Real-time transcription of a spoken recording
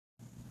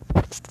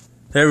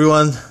Hey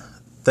everyone,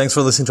 thanks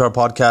for listening to our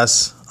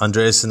podcast.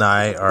 Andreas and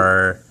I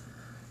are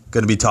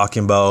going to be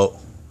talking about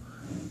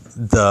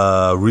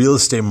the real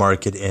estate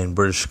market in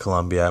British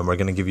Columbia, and we're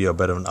going to give you a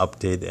bit of an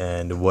update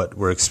and what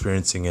we're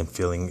experiencing and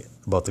feeling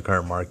about the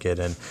current market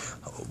and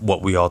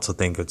what we also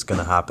think it's going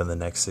to happen the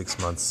next 6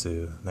 months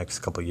to next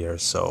couple of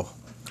years. So,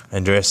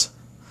 Andreas,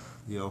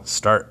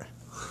 start.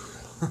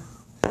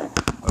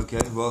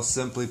 Okay, well,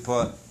 simply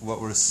put, what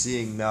we're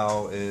seeing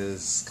now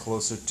is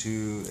closer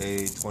to a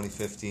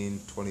 2015,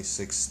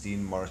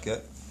 2016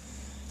 market.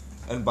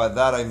 And by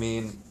that I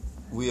mean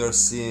we are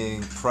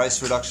seeing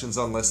price reductions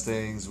on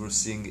listings, we're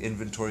seeing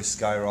inventory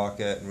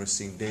skyrocket, and we're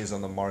seeing days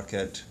on the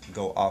market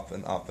go up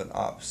and up and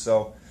up.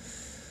 So,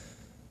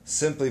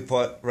 simply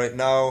put, right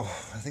now,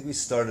 I think we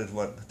started,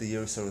 the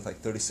year we started with like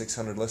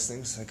 3,600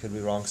 listings. I could be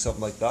wrong,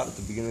 something like that at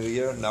the beginning of the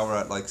year. Now we're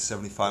at like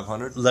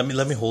 7,500.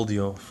 Let me hold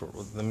you.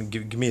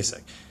 Give me a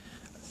sec.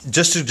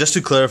 Just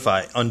to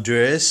clarify,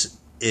 Andreas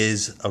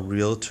is a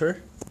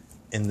realtor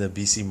in the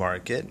BC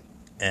market,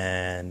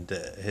 and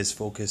his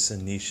focus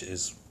and niche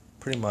is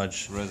pretty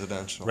much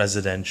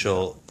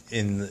residential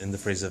in the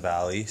Fraser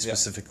Valley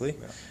specifically.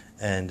 Yeah.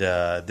 And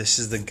this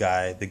is the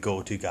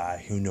go-to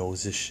guy who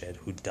knows his shit,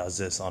 who does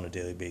this on a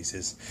daily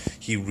basis.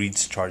 He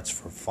reads charts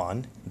for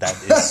fun. That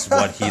is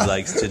what he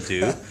likes to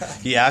do.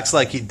 He acts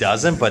like he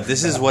doesn't, but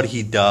this is what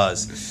he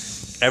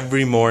does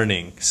every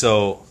morning.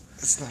 So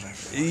it's not every.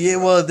 Yeah,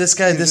 well, this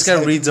guy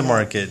reads the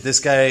market. This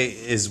guy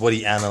is what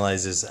he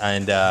analyzes,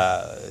 and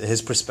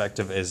his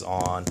perspective is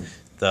on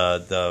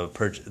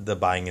the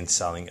buying and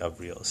selling of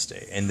real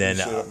estate. And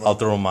then I'll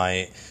throw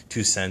my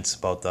 2 cents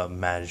about the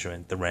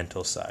management, the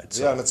rental side.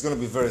 So, yeah, and it's going to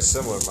be very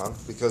similar, man,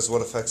 because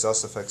what affects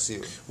us affects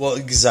you. Well,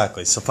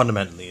 exactly. So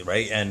fundamentally,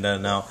 right? And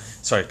now,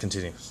 sorry,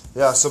 continue.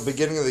 Yeah, so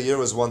beginning of the year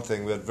was one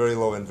thing. We had very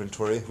low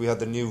inventory. We had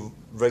the new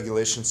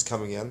regulations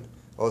coming in.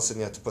 All of a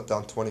sudden you had to put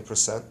down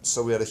 20%.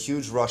 So we had a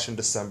huge rush in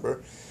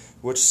December,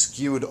 which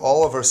skewed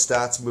all of our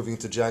stats moving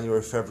to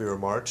January, February,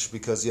 March,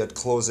 because you had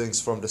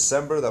closings from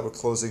December that were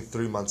closing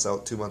 3 months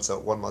out, 2 months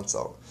out, 1 month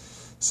out.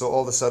 So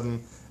all of a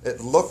sudden, it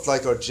looked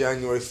like our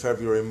January,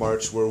 February,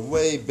 March were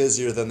way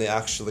busier than they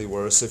actually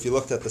were. So if you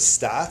looked at the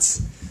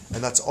stats,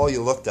 and that's all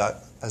you looked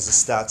at as the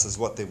stats as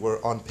what they were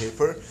on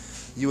paper,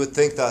 you would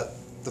think that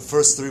the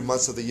first 3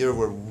 months of the year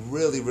were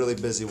really, really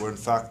busy, where in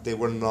fact they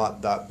were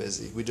not that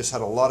busy. We just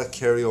had a lot of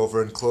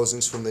carryover and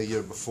closings from the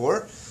year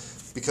before,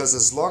 because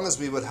as long as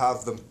we would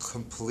have them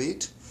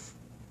complete,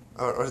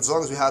 or as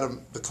long as we had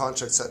the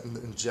contract set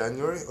in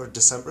January or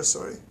December,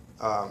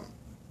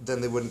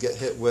 then they wouldn't get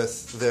hit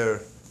with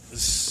their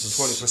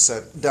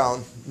 20%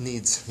 down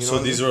needs. You know so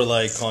these were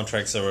like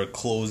contracts that were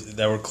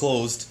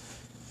closed,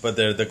 but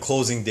the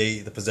closing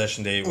date, the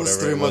possession date,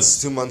 whatever it was. 3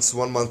 months, 2 months,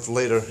 1 month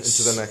later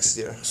into the next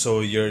year.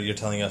 So you're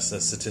telling us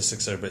that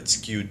statistics are a bit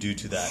skewed due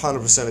to that.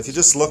 100%. If you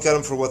just look at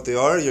them for what they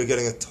are, you're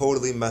getting a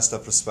totally messed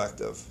up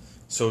perspective.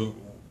 So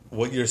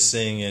what you're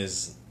saying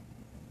is,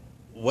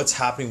 what's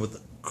happening with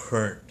the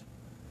current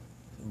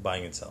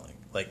buying and selling?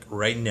 Like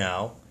right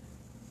now.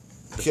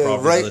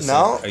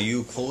 Are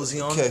you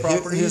closing on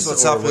properties? Here's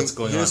what's happening.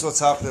 What's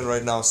happening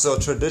right now. So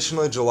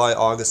traditionally, July,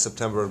 August,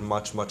 September are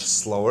much, much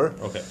slower.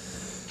 Okay.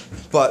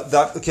 But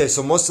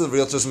so most of the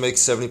realtors make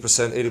 70%,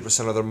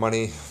 80% of their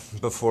money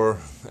before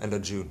end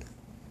of June.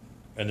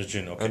 End of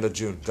June, okay. End of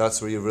June.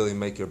 That's where you really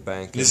make your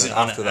bank. This is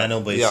on an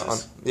annual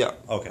basis? Yeah.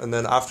 Okay. And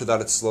then after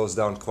that, it slows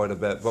down quite a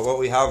bit. But what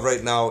we have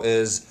right now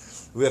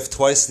is we have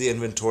twice the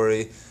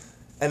inventory,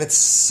 and it's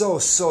so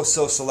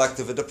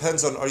selective. It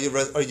depends on are you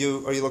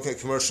looking at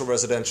commercial,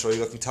 residential? Are you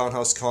looking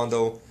townhouse,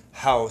 condo,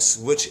 house?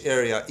 Which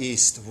area?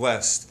 East,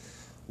 west?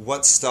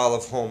 What style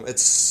of home?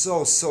 It's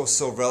so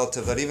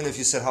relative that even if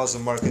you said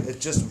housing market, it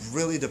just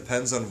really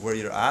depends on where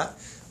you're at,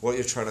 what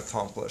you're trying to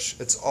accomplish.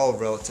 It's all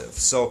relative.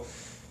 So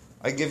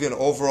I can give you an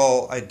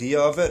overall idea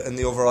of it, and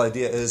the overall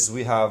idea is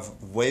we have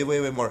way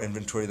more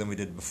inventory than we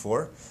did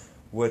before,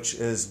 which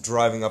is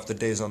driving up the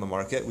days on the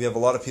market. We have a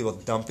lot of people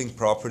dumping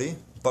property,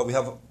 but we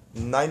have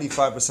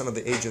 95% of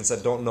the agents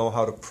that don't know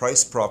how to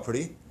price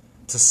property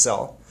to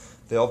sell.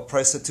 They all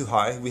price it too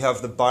high. We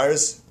have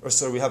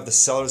we have the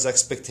seller's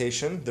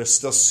expectation. They're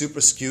still super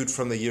skewed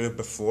from the year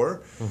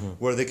before,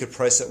 where they could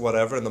price it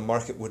whatever, and the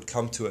market would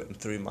come to it in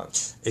 3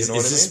 months. Is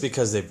this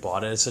because they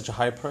bought it at such a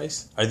high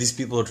price? Are these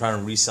people who are trying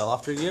to resell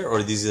after a year, or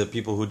are these the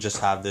people who just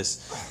have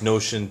this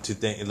notion to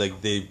think, like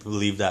they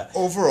believe that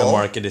the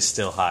market is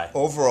still high?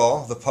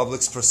 Overall, the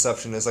public's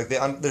perception is like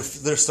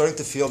they're starting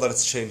to feel that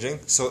it's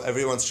changing, so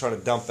everyone's trying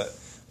to dump it.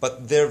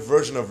 But their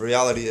version of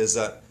reality is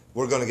that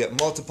we're going to get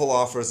multiple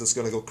offers. It's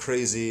going to go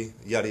crazy.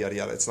 Yada, yada,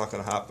 yada. It's not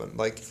going to happen.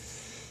 Like,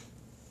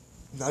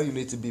 now you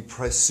need to be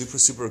priced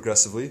super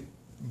aggressively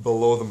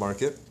below the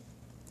market.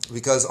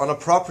 Because on a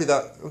property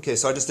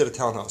so I just did a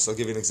townhouse. I'll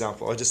give you an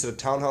example. I just did a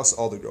townhouse,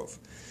 Aldergrove.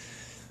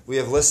 We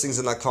have listings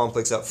in that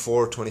complex at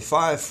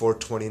 425,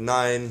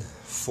 429,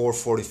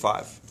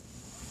 445.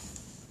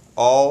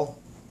 All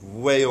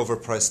way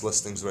overpriced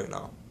listings right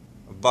now.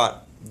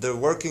 But they're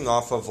working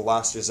off of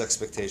last year's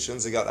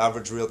expectations. They got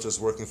average realtors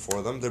working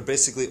for them. They're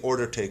basically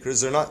order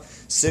takers. They're not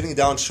sitting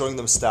down showing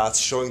them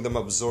stats, showing them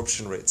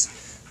absorption rates.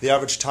 The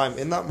average time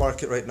in that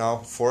market right now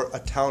for a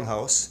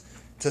townhouse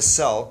to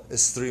sell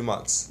is 3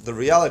 months. The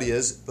reality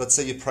is, let's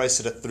say you price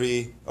it at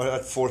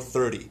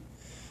 430.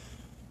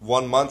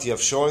 1 month you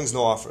have showings,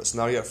 no offers.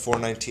 Now you're at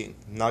 419.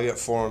 Now you're at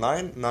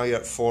 409. Now you're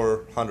at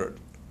 400.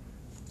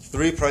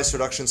 3 price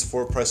reductions,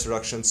 4 price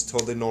reductions,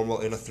 totally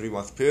normal in a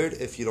 3-month period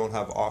if you don't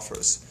have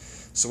offers.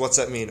 So what's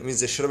that mean? It means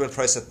they should have been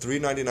priced at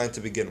 $399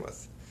 to begin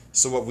with.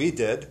 So what we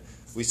did,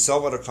 we saw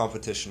what our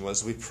competition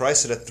was. We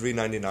priced it at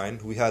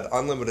 $399. We had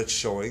unlimited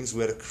showings.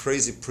 We had a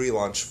crazy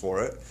pre-launch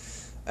for it.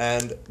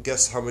 And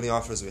guess how many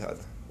offers we had?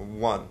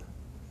 1.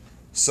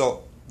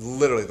 So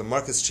literally, the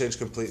market's changed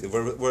completely.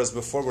 Whereas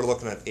before we're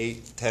looking at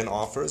 8, 10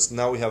 offers,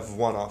 now we have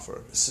 1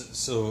 offer.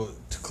 So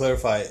to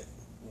clarify,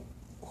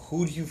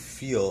 who do you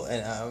feel,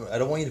 and I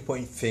don't want you to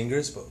point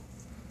fingers, but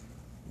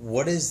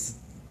what is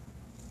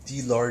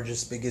the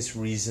largest, biggest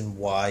reason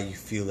why you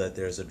feel that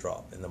there's a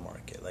drop in the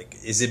market? Like,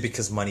 is it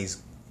because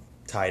money's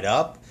tied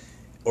up,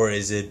 or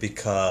is it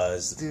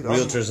because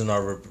realtors are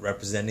not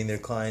representing their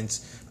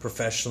clients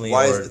professionally?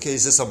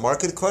 Is this a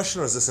market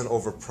question or is this an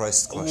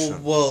overpriced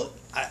question? Well,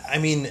 I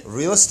mean,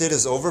 real estate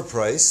is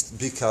overpriced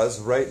because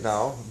right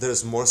now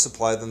there's more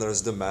supply than there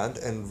is demand,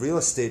 and real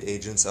estate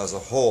agents as a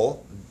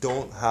whole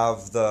don't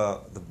have the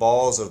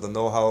balls or the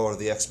know-how or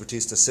the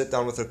expertise to sit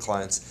down with their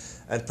clients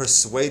and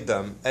persuade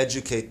them,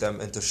 educate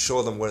them, and to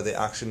show them where they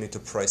actually need to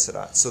price it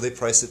at. So they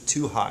price it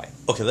too high.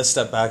 Okay, let's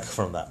step back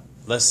from that.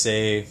 Let's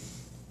say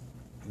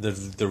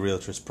the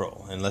realtor's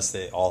pro, and let's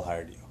say they all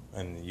hired you,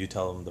 and you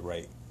tell them the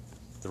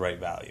right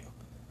value.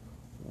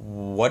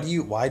 Why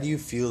do you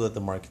feel that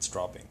the market's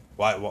dropping?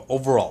 Why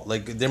overall?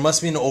 Like, there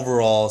must be an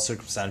overall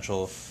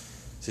circumstantial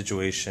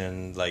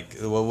situation. Like,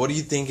 what do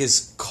you think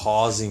is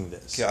causing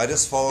this? Okay, I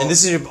just follow. And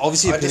this is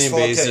obviously opinion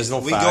based. Okay, there's no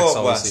we facts. We go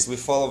out west. We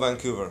follow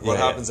Vancouver. What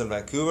happens in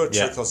Vancouver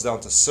trickles down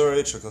to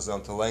Surrey, trickles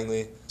down to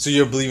Langley. So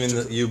you believe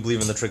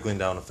in the trickling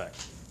down effect?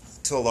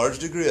 To a large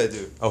degree, I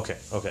do. Okay.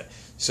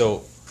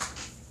 So,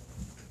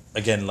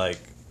 again, like,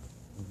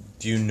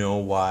 do you know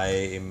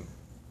why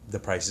the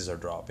prices are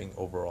dropping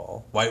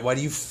overall? Why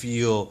do you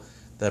feel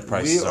that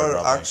prices are dropping?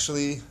 We are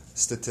actually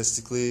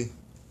statistically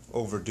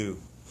overdue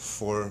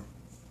for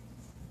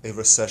a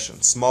recession,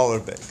 small or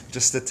big.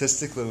 Just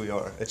statistically we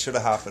are. It should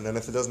have happened, and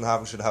if it doesn't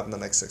happen, it should happen the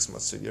next 6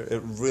 months to a year.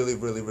 It really,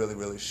 really, really,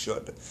 really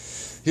should.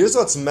 Here's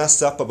what's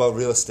messed up about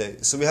real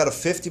estate. So we had a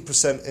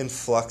 50%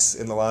 influx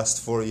in the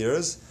last 4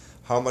 years.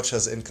 How much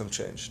has income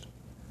changed?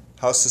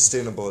 How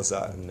sustainable is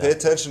that? No. Pay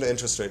attention to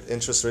interest rate.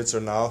 Interest rates are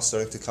now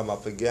starting to come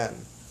up again.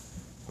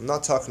 I'm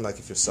not talking like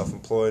if you're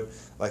self-employed.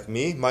 Like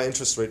me, my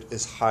interest rate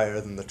is higher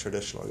than the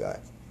traditional guy.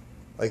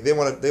 Like they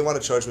want to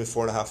charge me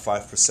 4.5%,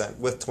 5%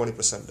 with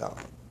 20% down.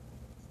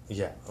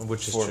 Yeah,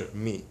 which is for true.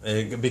 Me.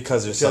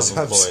 Because you're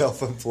self-employed. I'm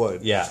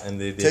self-employed. Yeah, and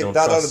they take don't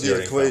that trust out of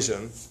the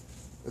equation.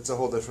 It's a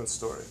whole different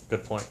story.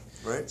 Good point.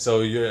 Right.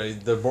 So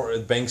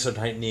the banks are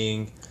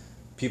tightening.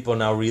 People are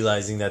now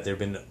realizing that they've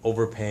been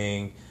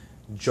overpaying.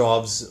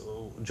 Job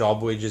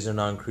wages are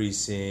not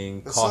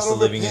increasing. Cost of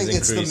living is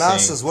increasing. It's the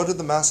masses. What did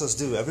the masses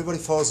do? Everybody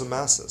follows the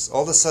masses.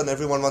 All of a sudden,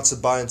 everyone wants to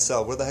buy and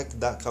sell. Where the heck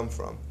did that come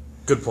from?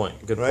 Good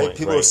point. Good point.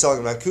 People are selling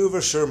in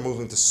Vancouver, sure,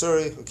 moving to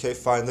Surrey. Okay,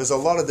 fine. There's a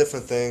lot of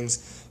different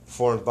things.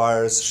 Foreign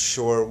buyers,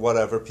 sure,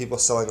 whatever. People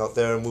selling out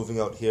there, moving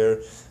out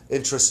here.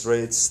 Interest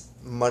rates,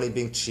 money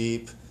being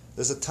cheap.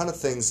 There's a ton of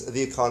things.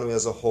 The economy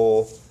as a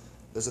whole.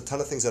 There's a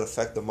ton of things that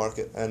affect the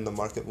market and the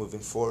market moving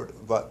forward.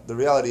 But the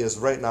reality is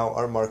right now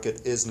our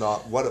market is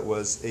not what it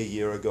was a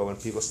year ago,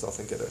 and people still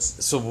think it is.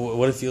 So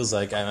what it feels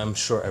like, and I'm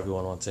sure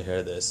everyone wants to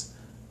hear this,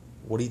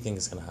 what do you think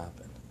is going to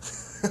happen?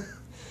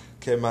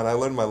 Okay, man, I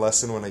learned my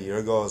lesson when a year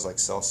ago I was like,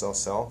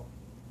 sell,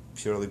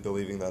 purely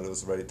believing that it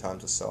was the right time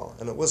to sell.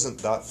 And it wasn't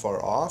that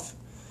far off.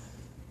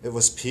 It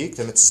was peaked,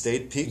 and it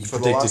stayed peaked for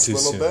the last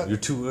little bit. You're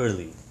too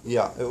early.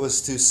 Yeah, it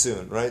was too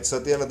soon, right? So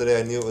at the end of the day,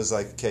 I knew it was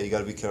like, okay, you got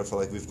to be careful.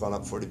 Like, we've gone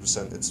up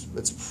 40%.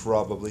 It's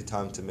probably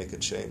time to make a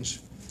change.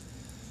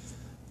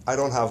 I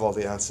don't have all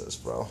the answers,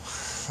 bro.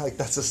 Like,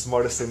 that's the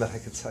smartest thing that I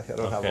can tell you. I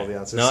don't have all the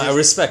answers. No, I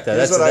respect that.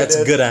 That's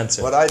a good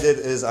answer. What I did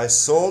is I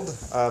sold.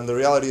 The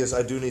reality is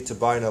I do need to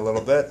buy in a little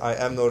bit. I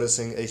am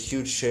noticing a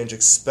huge change,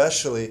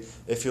 especially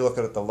if you're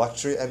looking at the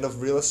luxury end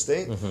of real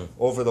estate.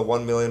 Over the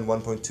 1 million,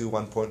 1.2,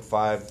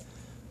 1.5,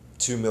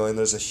 2 million,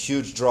 there's a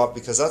huge drop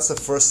because that's the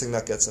first thing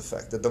that gets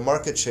affected. The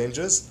market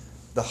changes,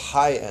 the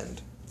high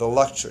end, the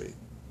luxury,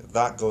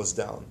 that goes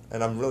down.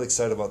 And I'm really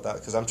excited about that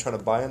because I'm trying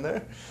to buy in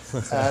there.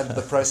 And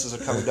the prices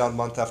are coming down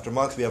month after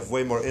month. We have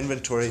way more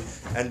inventory.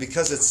 And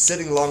because it's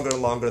sitting longer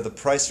and longer, the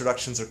price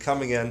reductions are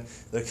coming in.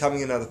 They're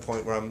coming in at a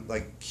point where I'm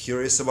like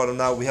curious about them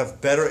now. We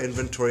have better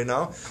inventory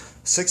now.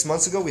 6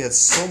 months ago, we had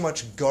so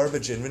much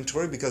garbage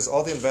inventory because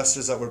all the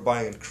investors that were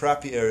buying in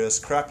crappy areas,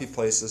 crappy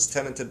places,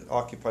 tenanted,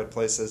 occupied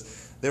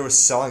places, they were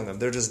selling them.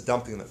 They're just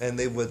dumping them. And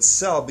they would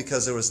sell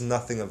because there was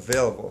nothing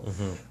available.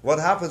 What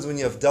happens when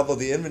you have double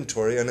the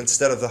inventory and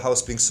instead of the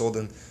house being sold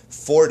in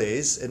 4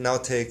 days, it now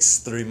takes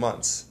 3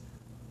 months?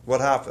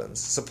 what happens?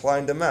 Supply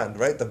and demand,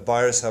 right? The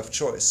buyers have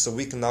choice. So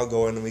we can now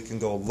go in and we can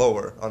go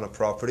lower on a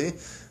property.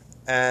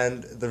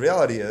 And the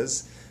reality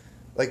is,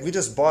 like, we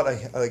just bought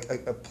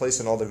a place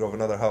in Aldergrove,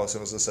 another house. It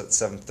was just at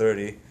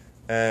 730,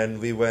 and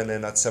we went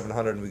in at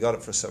 700, and we got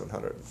it for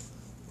 700.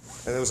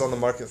 And it was on the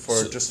market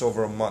for just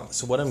over a month.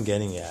 So what I'm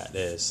getting at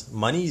is,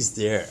 money's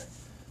there,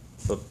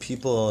 but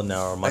people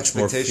now are much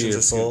more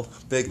fearful.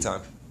 Big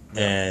time.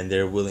 And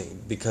they're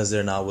willing, because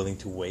they're not willing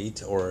to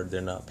wait, or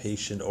they're not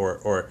patient,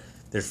 or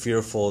they're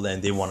fearful,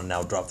 and they want to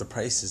now drop the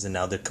prices, and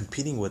now they're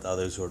competing with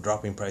others who are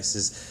dropping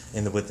prices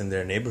within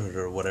their neighborhood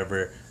or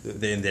whatever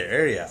in their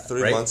area.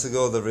 3 months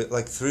ago,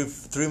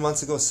 3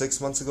 months ago,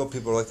 6 months ago,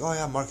 people were like, "Oh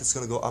yeah, market's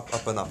gonna go up,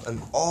 up, and up,"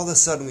 and all of a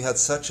sudden we had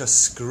such a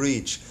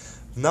screech.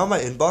 Now my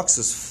inbox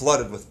is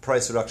flooded with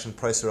price reduction,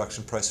 price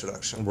reduction, price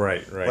reduction.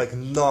 Right. Like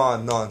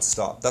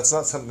non-stop. That's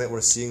not something that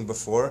we're seeing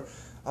before.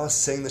 I was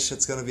saying this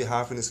shit's gonna be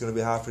happening, it's gonna be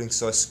happening,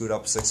 so I screwed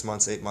up 6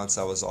 months, 8 months.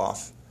 I was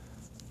off.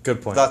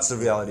 Good point. That's the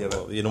reality of it.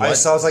 Well, you know what?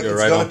 I was like, You're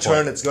it's right going on to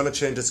turn, point. it's going to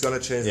change, it's going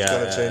to change, Yeah, it's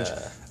going to change.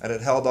 yeah. And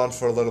it held on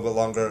for a little bit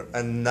longer,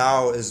 and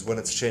now is when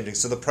it's changing.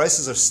 So the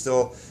prices are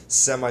still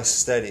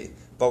semi-steady,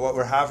 but what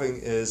we're having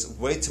is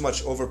way too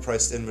much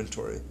overpriced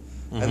inventory.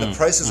 And the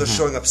prices are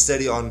showing up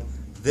steady on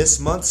this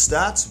month's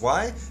stats.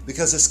 Why?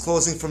 Because it's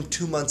closing from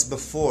 2 months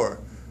before.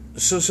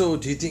 So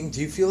do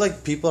you feel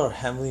like people are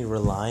heavily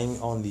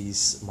relying on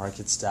these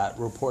market stat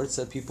reports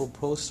that people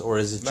post, or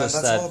is it Man, just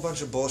that's that all a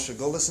bunch of bullshit.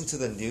 Go listen to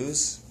the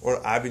news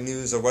or Abbey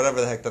News or whatever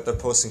the heck that they're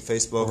posting,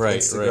 Facebook,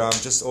 Instagram,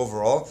 just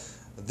overall.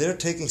 They're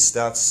taking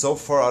stats so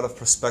far out of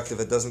perspective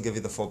it doesn't give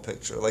you the full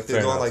picture. Like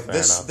they're going like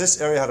this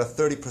area had a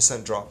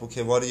 30% drop.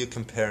 Okay, what are you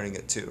comparing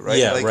it to, right?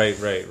 Yeah, like, right.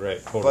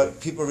 Totally. But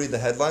people read the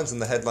headlines,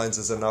 and the headlines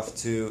is enough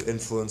to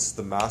influence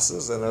the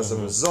masses, and as a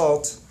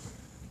result,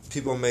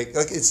 people make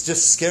like it's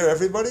just scare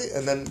everybody,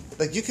 and then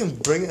like you can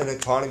bring an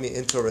economy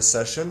into a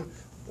recession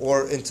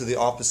or into the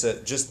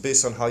opposite just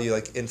based on how you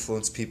like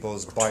influence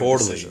people's buying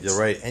decisions. You're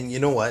right. And you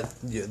know what?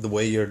 The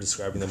way you're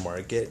describing the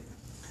market,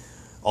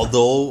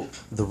 although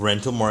the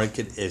rental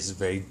market is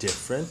very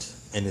different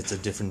and it's a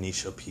different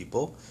niche of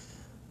people,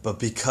 but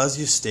because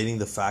you're stating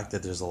the fact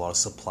that there's a lot of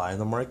supply in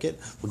the market,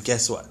 well,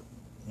 guess what?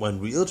 When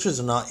realtors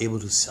are not able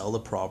to sell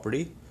the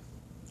property,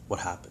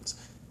 what happens?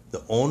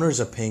 The owners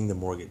are paying the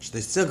mortgage.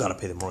 They still got to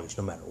pay the mortgage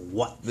no matter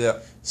what. Yeah.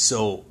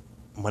 So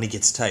money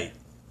gets tight.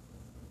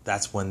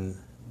 That's when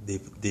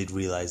they'd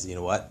realize, you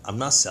know what? I'm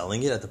not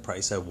selling it at the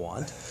price I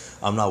want.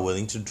 I'm not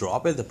willing to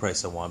drop it at the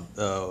price I want.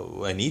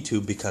 I need to,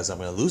 because I'm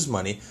going to lose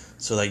money.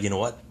 So like, you know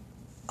what?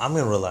 I'm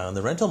going to rely on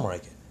the rental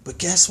market. But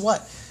guess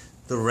what?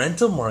 The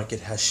rental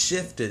market has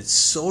shifted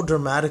so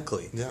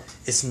dramatically. Yeah.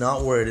 It's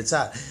not where it's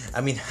at.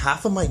 I mean,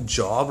 half of my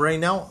job right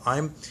now,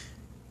 I'm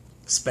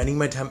spending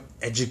my time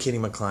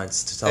educating my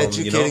clients to tell them,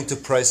 educating to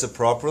price it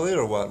properly,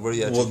 or what? Where are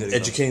you educating? Well,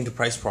 educating to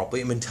price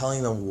properly. I mean,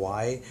 telling them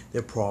why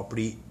their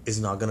property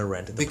is not going to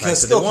rent at the because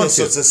price that they want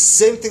so to. it's the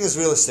same thing as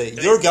real estate.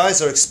 Your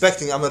guys are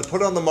expecting, I'm going to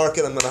put it on the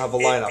market, I'm going to have a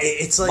lineup.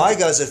 It's like, my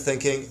guys are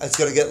thinking it's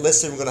going to get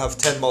listed, we're going to have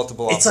 10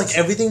 multiple offers. It's like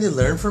everything they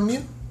learn from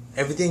you,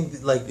 everything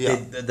like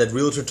that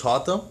realtor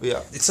taught them.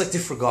 Yeah. It's like they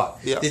forgot.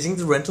 Yeah. They think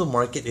the rental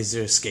market is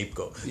their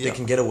scapegoat. Yeah. They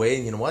can get away,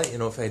 and you know what?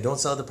 If I don't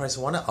sell at the price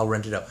I want it, I'll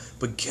rent it out.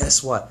 But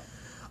guess what?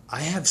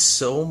 I have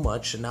so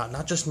much,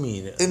 not just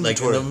me, like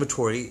an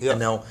inventory, and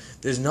now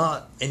there's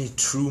not any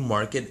true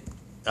market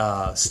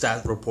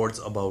stat reports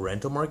about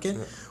rental market.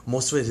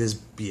 Most of it is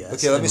BS.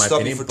 Okay, let me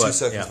stop you for 2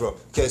 seconds, bro.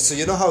 Okay, so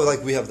you know how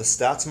like we have the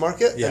stats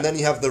market, and then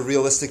you have the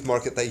realistic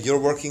market that you're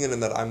working in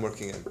and that I'm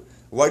working in.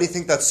 Why do you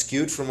think that's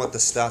skewed from what the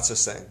stats are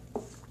saying?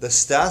 The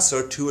stats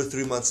are 2 or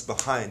 3 months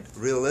behind,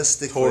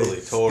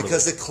 realistically. Totally.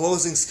 Because the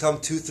closings come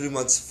 2-3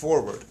 months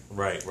forward.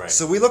 Right.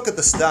 So we look at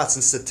the stats,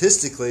 and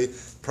statistically,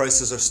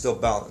 prices are still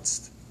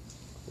balanced.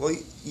 Well,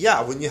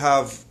 yeah, when you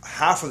have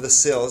half of the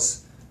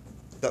sales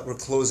that were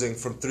closing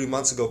from 3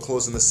 months ago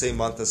closing the same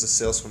month as the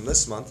sales from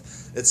this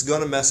month, it's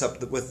going to mess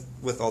up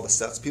with all the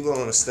stats. People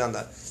don't understand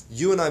that.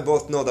 You and I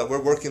both know that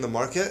we're working the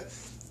market.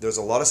 There's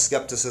a lot of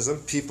skepticism.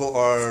 People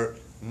are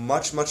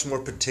much more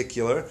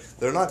particular.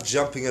 They're not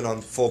jumping in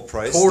on full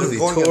price. They're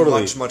going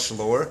in much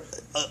lower.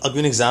 I'll give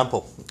you an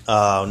example.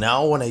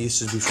 Now, when I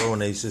used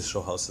to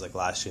show houses, like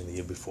last year and the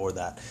year before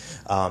that,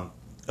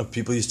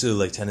 people used to,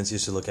 like, tenants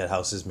used to look at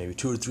houses, maybe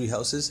 2 or 3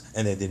 houses,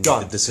 and then they'd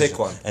make a decision. Pick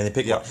one. And they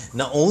pick one.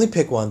 Not only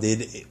pick one,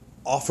 they'd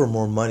offer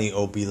more money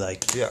or be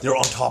like, they're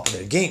on top of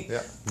their game.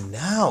 Yeah.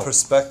 Now,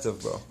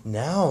 perspective, bro.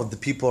 Now the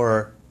people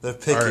are... They're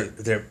picky.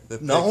 They're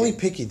not only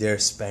picky, they're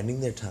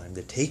spending their time.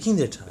 They're taking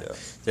their time. Yeah.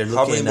 They're looking.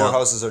 How many more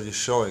houses are you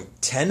showing?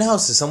 10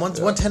 houses.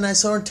 One 10 I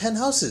saw her 10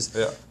 houses.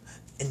 Yeah.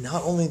 And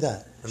not only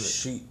that,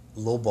 she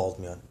lowballed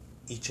me on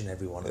each and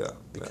every one of them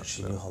because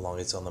she knew how long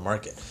it's on the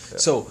market. Yeah.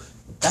 So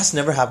that's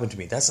never happened to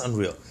me. That's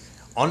unreal.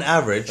 On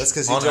average, that's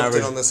because you jumped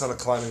in on this on a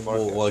climbing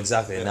market. Well,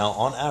 exactly. Yeah. Now,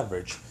 on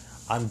average,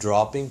 I'm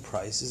dropping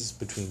prices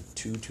between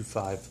 $200 to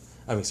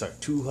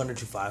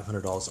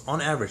 $500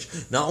 on average.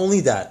 Not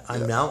only that,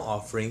 I'm now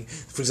offering,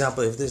 for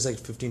example, if there's like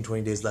 15,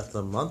 20 days left of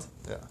the month,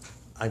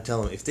 I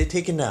tell them, if they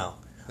take it now,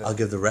 I'll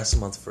give the rest of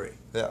the month free.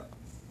 Yeah.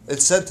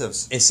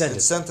 Incentives. And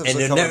are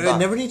they coming back.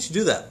 never need to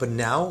do that. But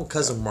now,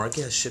 because the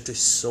market has shifted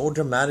so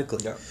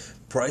dramatically,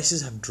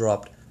 prices have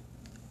dropped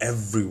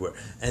everywhere.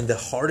 And the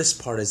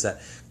hardest part is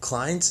that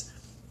clients,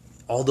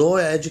 although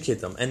I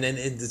educate them, and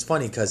it's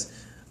funny because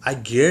I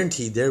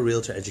guarantee their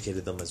realtor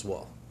educated them as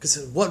well.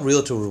 Because what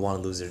realtor would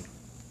want to lose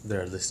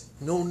their listing?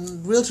 No,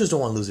 realtors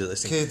don't want to lose their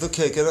listing.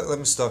 Okay, let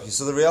me stop you.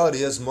 So the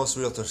reality is most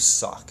realtors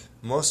suck.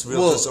 Most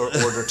realtors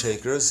are order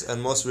takers,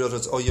 and most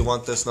realtors, you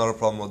want this, not a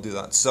problem, we'll do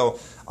that. So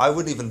I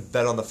wouldn't even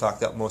bet on the fact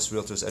that most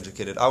realtors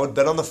educated. I would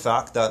bet on the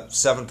fact that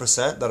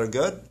 7% that are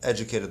good,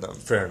 educated them.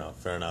 Fair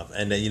enough.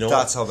 And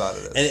that's how bad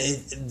it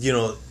is.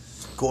 And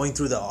going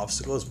through the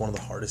obstacle is one of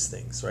the hardest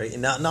things, right?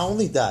 And not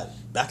only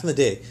that, back in the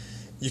day,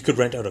 you could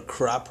rent out a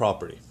crap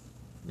property.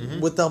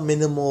 Without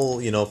minimal,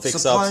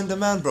 fix-ups. Supply and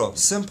demand, bro.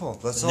 Simple.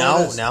 That's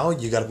all it is. Now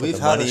you got to put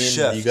the money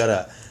in. You got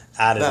to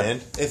add it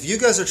in. If you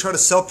guys are trying to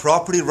sell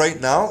property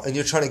right now and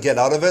you're trying to get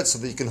out of it so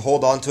that you can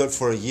hold on to it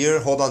for a year,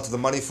 hold on to the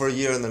money for a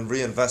year, and then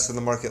reinvest in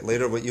the market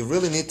later, what you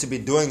really need to be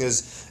doing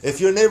is,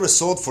 if your neighbor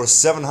sold for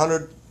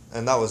 $700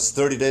 and that was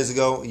 30 days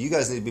ago, you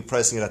guys need to be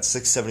pricing it at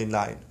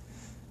 $679.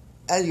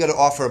 And you got to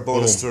offer a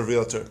bonus to a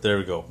realtor. There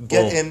we go.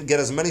 Get in, get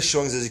as many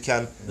showings as you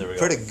can.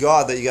 Pray to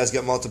God that you guys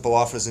get multiple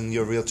offers and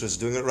your realtor's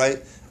doing it right,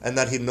 and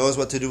that he knows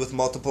what to do with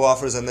multiple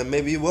offers, and then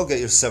maybe you will get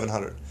your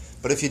 $700.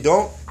 But if you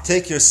don't,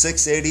 take your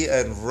 $680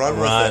 and run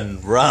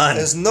with it. Run.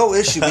 There's no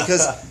issue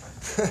because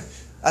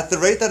at the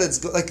rate that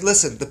it's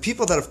listen, the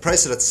people that have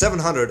priced it at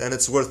 $700 and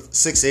it's worth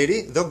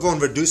 $680, they'll go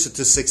and reduce it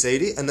to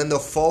 $680, and then they'll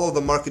follow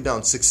the market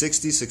down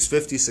 $660,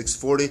 $650,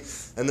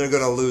 $640, and they're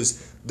going to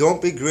lose.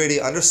 Don't be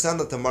greedy. Understand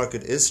that the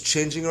market is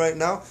changing right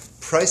now.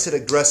 Price it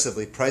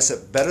aggressively. Price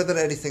it better than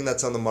anything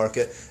that's on the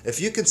market.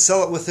 If you can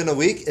sell it within a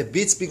week, it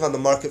beats being on the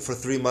market for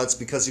 3 months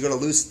because you're going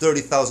to lose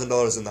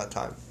 $30,000 in that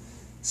time.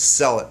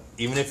 Sell it.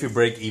 Even if you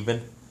break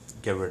even,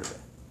 get rid of it.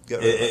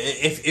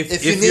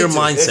 If your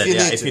mindset,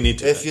 if you need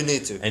to,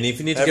 and if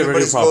you need to get rid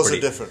of your property,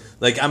 different.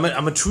 Like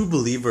I'm a true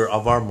believer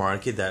of our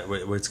market that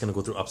where it's going to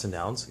go through ups and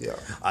downs. Yeah,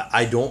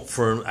 I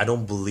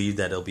don't believe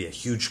that it'll be a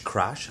huge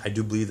crash. I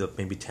do believe that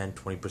maybe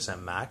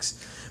 10-20% max,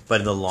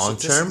 but in the long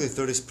term,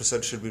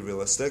 30% should be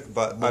realistic.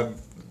 But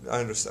I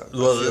understand.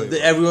 Well,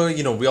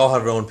 everyone, we all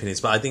have our own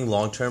opinions, but I think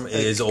long term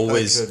is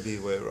always. I could be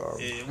way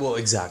wrong. Well,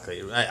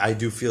 exactly. I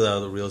do feel that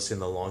the real estate in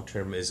the long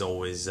term is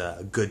always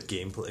a good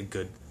gameplay,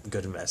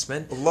 good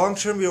investment. Long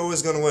term, you're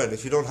always going to win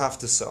if you don't have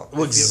to sell.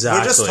 Well, exactly.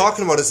 We're just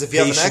talking about this. If you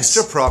have an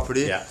extra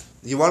property, yeah.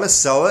 You want to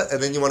sell it,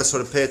 and then you want to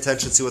sort of pay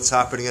attention, see what's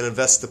happening, and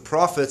invest the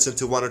profits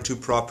into 1 or 2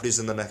 properties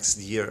in the next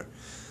year.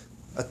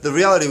 The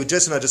reality,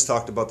 Jason and I just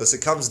talked about this,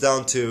 it comes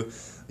down to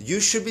you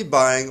should be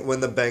buying when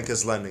the bank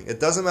is lending. It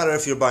doesn't matter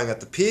if you're buying at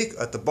the peak,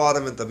 at the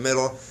bottom, at the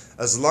middle.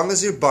 As long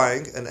as you're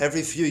buying, and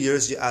every few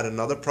years you add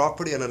another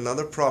property and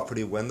another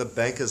property when the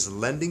bank is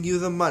lending you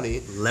the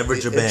money.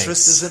 Leverage your banks. The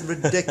banks. interest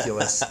isn't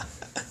ridiculous.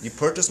 You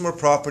purchase more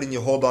property and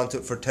you hold on to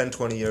it for 10,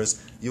 20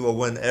 years. You will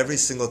win every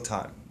single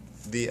time.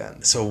 The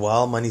end. So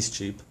while money's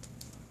cheap,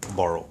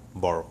 borrow.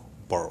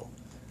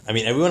 I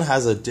mean, everyone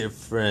has a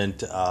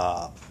different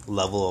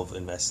level of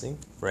investing,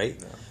 right?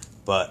 Yeah.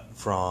 But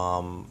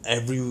from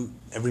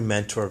every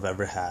mentor I've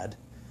ever had,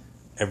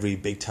 every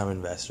big-time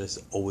investor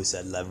has always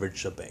said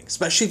leverage the bank.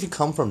 Especially if you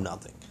come from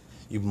nothing.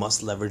 You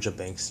must leverage the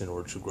banks in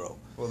order to grow.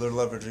 Well, they're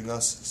leveraging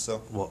us,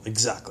 so... Well,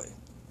 exactly.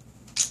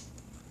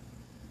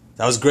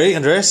 That was great,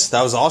 Andres.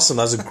 That was awesome.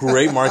 That was a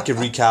great market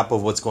recap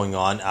of what's going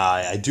on.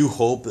 I do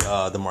hope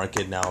the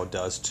market now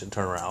does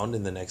turn around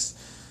in the next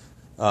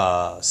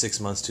 6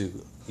 months to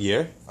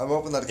year. I'm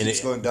hoping that it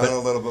keeps going down a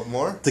little bit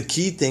more. The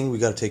key thing we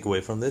got to take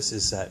away from this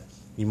is that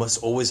you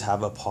must always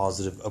have a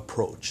positive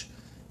approach,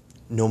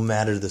 no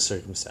matter the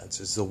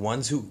circumstances. The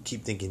ones who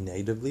keep thinking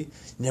negatively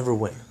never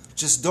win.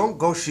 Just don't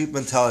go sheep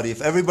mentality.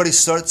 If everybody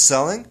starts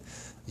selling,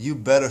 you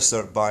better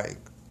start buying.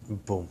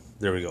 Boom.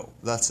 There we go.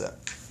 That's it.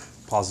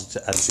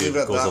 Positive attitude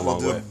goes a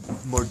long way. We'll do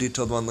a more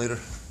detailed one later.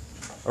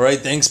 All right.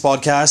 Thanks,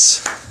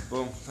 podcast.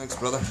 Boom. Thanks,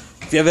 brother.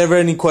 If you have ever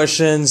any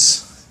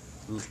questions,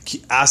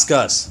 ask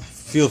us.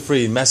 Feel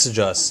free. Message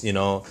us.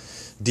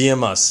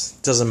 DM us.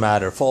 Doesn't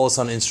matter. Follow us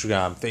on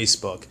Instagram,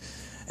 Facebook.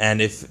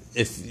 And if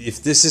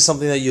this is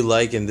something that you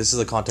like and this is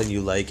the content you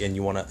like and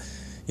you want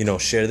to,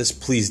 share this,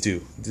 please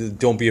do.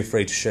 Don't be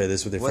afraid to share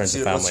this with your friends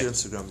and family. What's your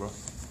Instagram, bro?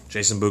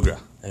 Jason Bugra.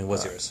 And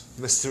what's yours?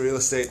 Mr. Real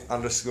Estate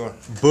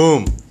 _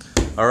 Boom.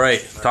 All right.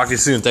 Talk to you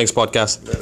soon. Thanks, podcast.